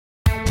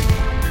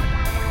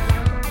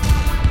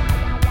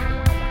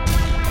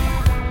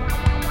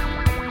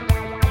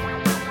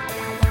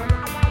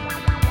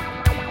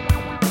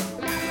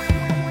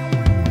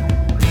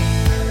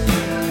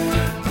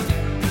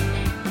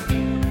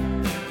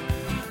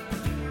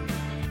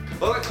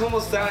Hola, ¿cómo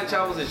están,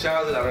 chavos y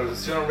chavas de la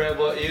Revolución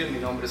Rev'd? Mi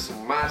nombre es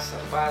Omar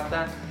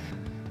Zapata.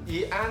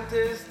 Y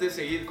antes de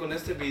seguir con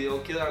este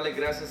video, quiero darle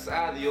gracias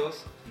a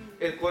Dios,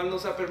 el cual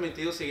nos ha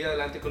permitido seguir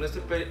adelante con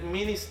este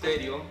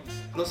ministerio.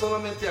 No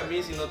solamente a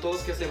mí, sino a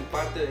todos que hacen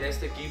parte de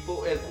este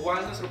equipo, el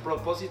cual nuestro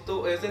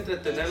propósito es de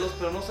entretenerlos,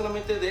 pero no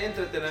solamente de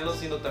entretenerlos,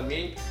 sino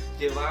también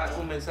llevar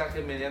un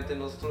mensaje mediante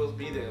nuestros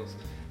videos.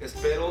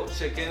 Espero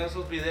chequen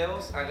esos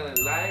videos, hagan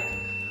el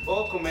like,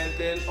 o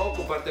comenten, o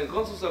comparten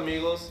con sus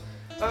amigos,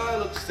 a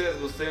lo que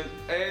ustedes gusten.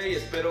 Y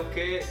espero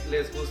que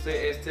les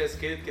guste este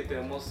skit que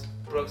tenemos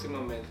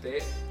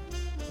próximamente.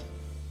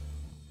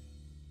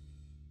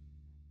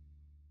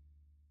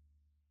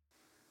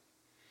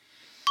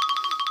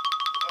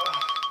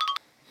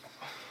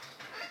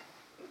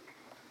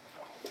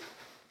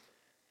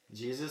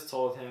 Jesus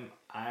told him,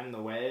 I am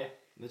the way,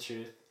 the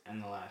truth,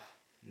 and the life.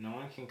 No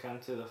one can come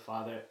to the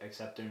Father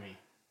except through me.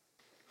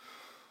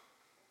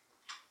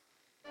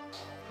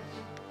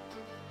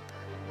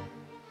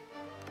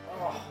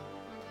 Oh.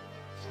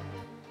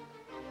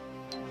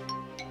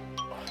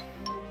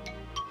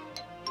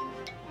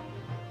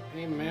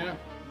 Hey man,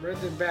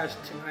 Rev'd Batch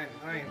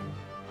 299.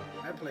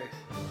 That place.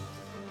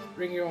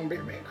 Bring your own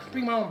beer. Man,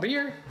 bring my own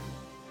beer?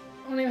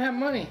 I don't even have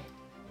money.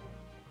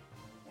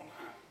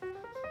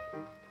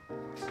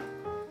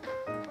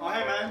 Oh,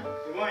 hey man.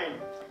 Good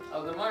morning.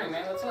 Oh, good morning,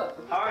 man. What's up?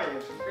 How are you?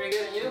 Pretty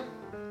good, and you?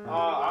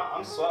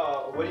 I'm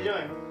swell. What are you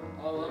doing?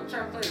 Oh, well, I'm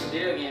trying to play this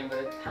video game,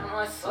 but I don't know,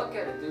 I suck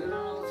at it, dude. I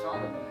don't know what's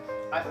wrong with me.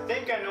 I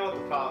think I know what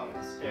the problem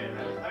is. Here,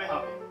 let me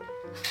help you.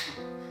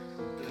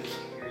 Dude,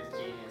 you're a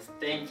genius.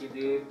 Thank you,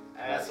 dude.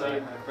 That's why what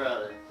you're my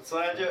brother. That's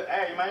what I do.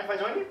 Hey, you mind if I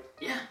join you?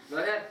 Yeah, go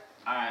ahead.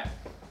 Alright.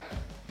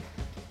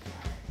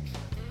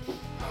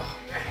 Oh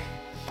man.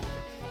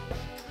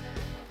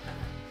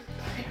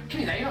 Hey, give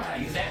me that. You know how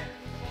to use that.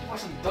 You want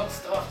some dumb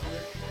stuff,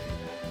 dude.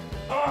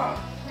 Oh,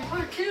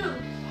 We're cute.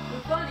 We're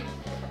funny.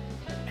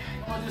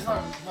 you want this?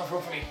 Not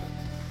room for me.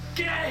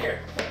 Get out of here.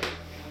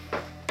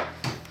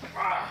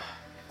 Ah.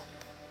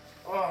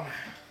 Oh man.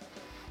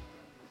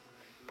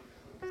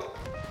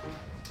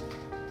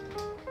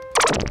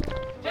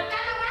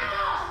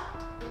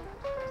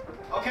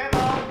 Okay,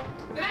 Mom.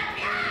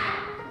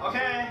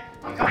 Okay,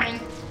 I'm coming.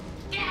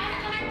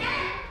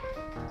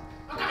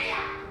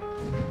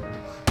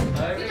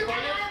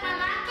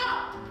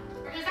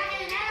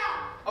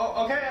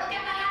 Oh, okay.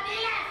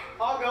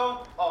 I'll go.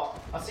 Oh,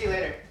 I'll see you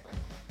later.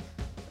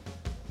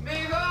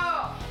 Mijo,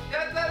 ya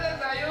está el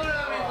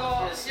desayuno, mijo.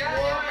 Ya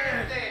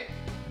vente.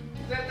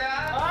 Se te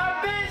va. I'm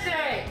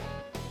busy.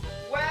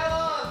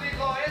 Huevos,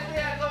 mijo. Vente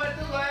a comer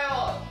tus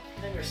huevos.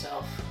 Name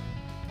yourself.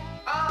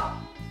 Ah,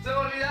 se me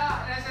olvidó.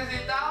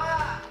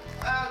 Necesitaba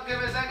que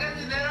me saques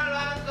dinero al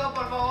banco,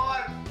 por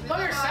favor.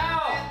 Call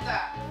yourself. Neta.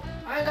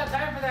 I ain't got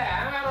time for that.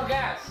 I don't have no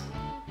gas.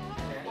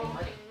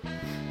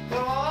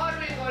 Por favor,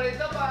 mijo.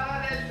 Necesito pagar la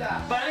renta.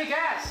 But I need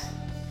gas.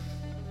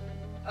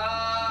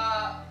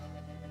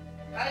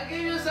 I'll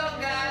give you some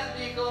gas,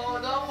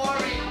 mijo. Don't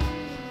worry.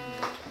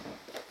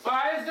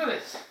 Alright, let's do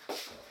this.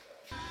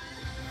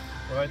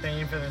 Lord, thank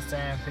you for this day,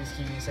 and please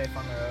keep me safe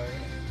on the road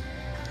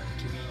and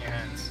keep me in your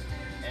hands.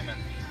 Amen.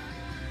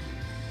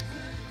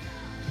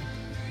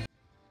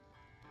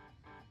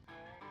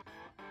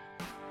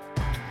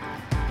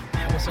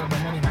 I almost have no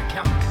money in my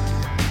account.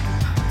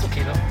 It's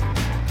okay though.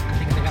 I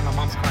think I got my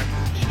mom's card.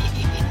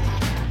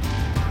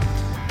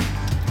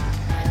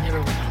 I never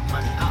went out of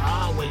money. I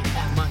always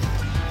have money.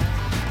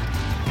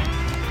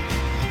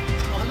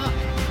 Oh look.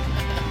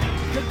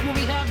 Look what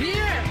we have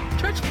here.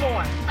 Church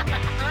boy.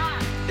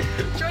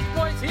 Church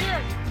boy's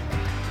here.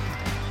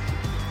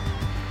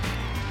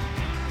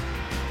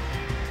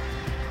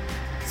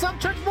 What's up,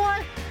 church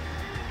boy?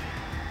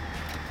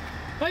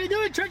 How you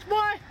doing, church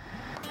boy?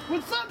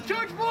 What's up,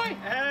 church boy?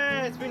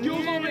 Hey, it's been Yo,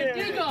 years.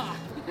 Diga.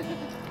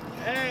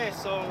 Hey,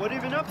 so what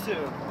have you been up to?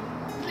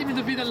 Living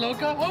the vida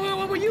loca. What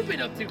have you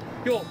been up to?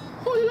 Yo,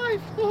 holy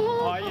life.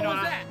 Oh, you what know,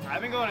 was that?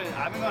 I've been going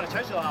to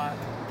church a lot.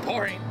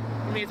 Boring.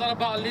 I mean, it's all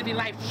about living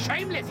life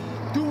shameless.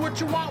 Do what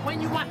you want,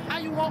 when you want, how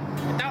you want,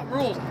 without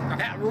rules.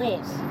 Without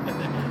rules.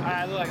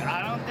 Alright, look,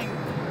 I don't think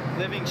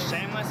living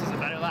shameless is a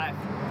better life.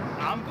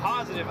 I'm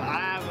positive I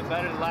have a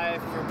better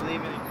life for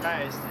believing in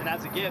Christ, and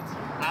as a gift,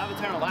 I have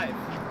eternal life.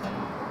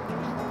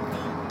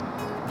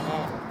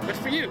 Good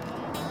for you.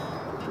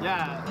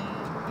 Yeah,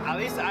 at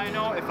least I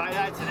know if I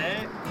die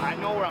today, I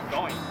know where I'm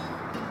going.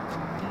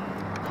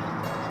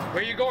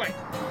 Where are you going?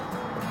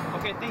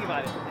 Okay, think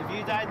about it. If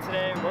you died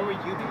today, where would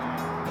you be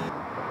going?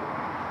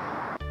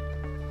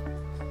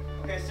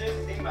 Okay,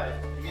 seriously, think about it.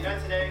 If you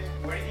died today,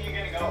 where do you think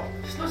you're gonna go?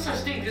 There's no such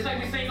thing. Just like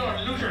we say you're going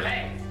to lose your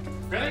leg.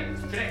 Really?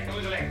 Today, don't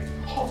lose your leg.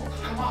 Oh,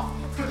 come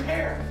on.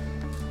 Prepare.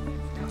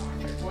 Come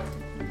on, church boy.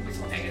 It's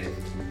so negative.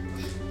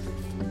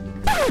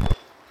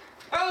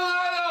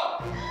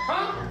 ¡Hello!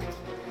 Huh?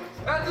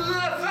 ¡Esto es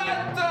una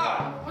santa!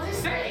 What's he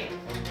saying?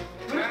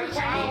 I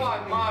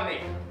want money.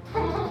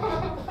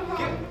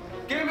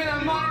 Give me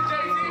that money,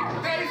 JC.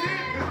 JC!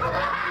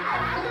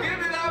 Give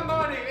me that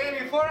money. And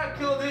before I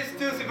kill these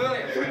two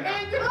civilians.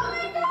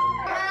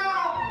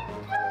 Help!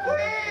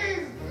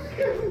 Please!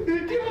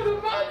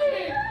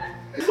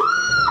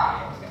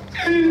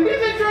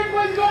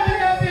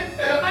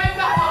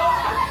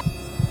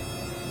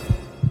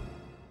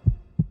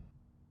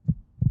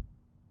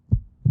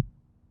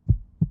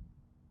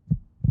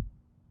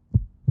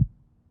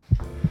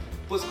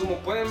 pues como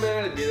pueden ver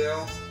en el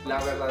video,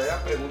 la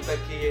verdadera pregunta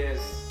aquí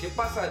es, ¿qué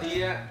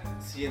pasaría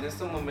si en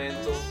este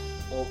momento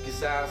o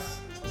quizás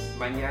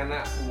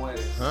mañana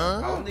mueres?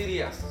 ¿A dónde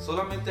irías?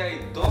 Solamente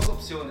hay dos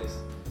opciones,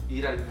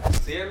 ir al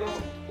cielo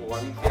o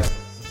al infierno.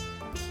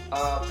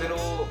 Pero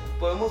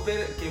podemos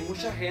ver que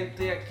mucha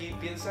gente aquí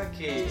piensa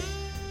que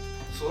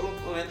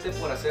solamente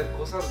por hacer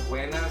cosas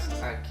buenas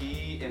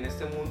aquí en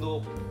este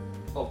mundo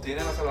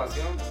obtienen la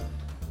salvación.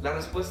 La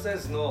respuesta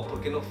es no,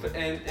 porque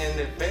en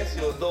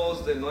Efesios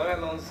 2 del 9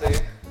 al 11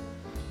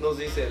 nos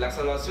dice: la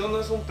salvación no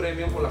es un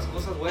premio por las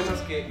cosas buenas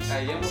que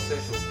hayamos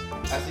hecho,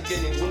 así que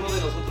ninguno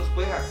de nosotros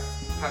puede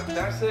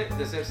jactarse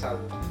de ser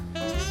salvo.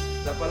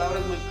 La palabra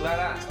es muy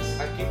clara,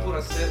 aquí por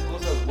hacer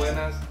cosas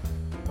buenas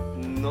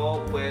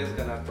no puedes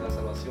ganarte la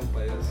salvación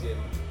para ir al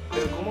cielo.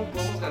 Pero ¿cómo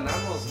podemos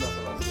ganarnos la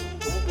salvación?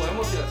 ¿Cómo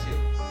podemos ir al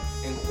cielo?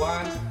 En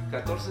Juan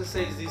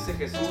 14:6 dice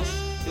Jesús: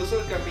 yo soy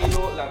el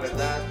camino, la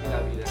verdad y la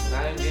vida.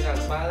 Nadie viene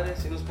al Padre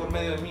si no es por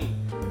medio de mí.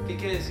 ¿Qué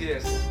quiere decir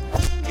eso?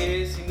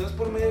 Que si no es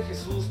por medio de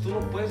Jesús, tú no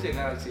puedes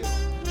llegar al cielo.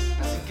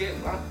 Así que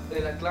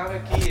la clave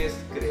aquí es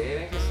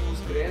creer en Jesús,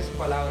 creer en su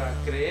palabra,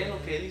 creer en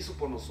lo que Él hizo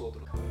por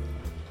nosotros.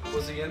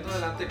 Pues siguiendo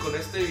adelante con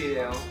este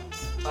video,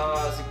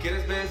 si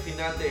quieres ver el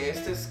final de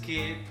este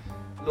skit,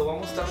 lo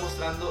vamos a estar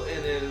mostrando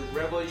en el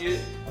Rev'd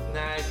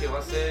Night, que va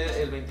a ser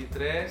el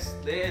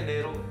 23 de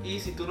enero. Y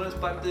si tú no eres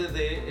parte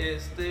de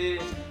este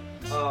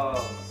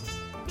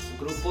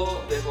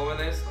grupo de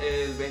jóvenes,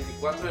 el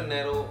 24 de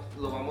enero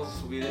lo vamos a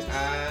subir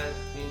a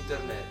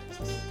internet.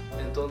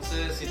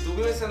 Entonces, si tú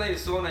vives en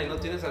Arizona y no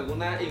tienes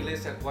alguna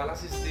iglesia a cual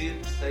asistir,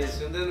 la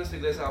dirección de nuestra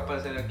iglesia va a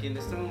aparecer aquí en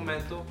este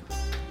momento.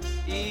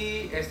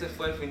 Y este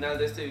fue el final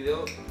de este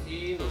video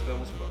y nos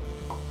vemos pronto.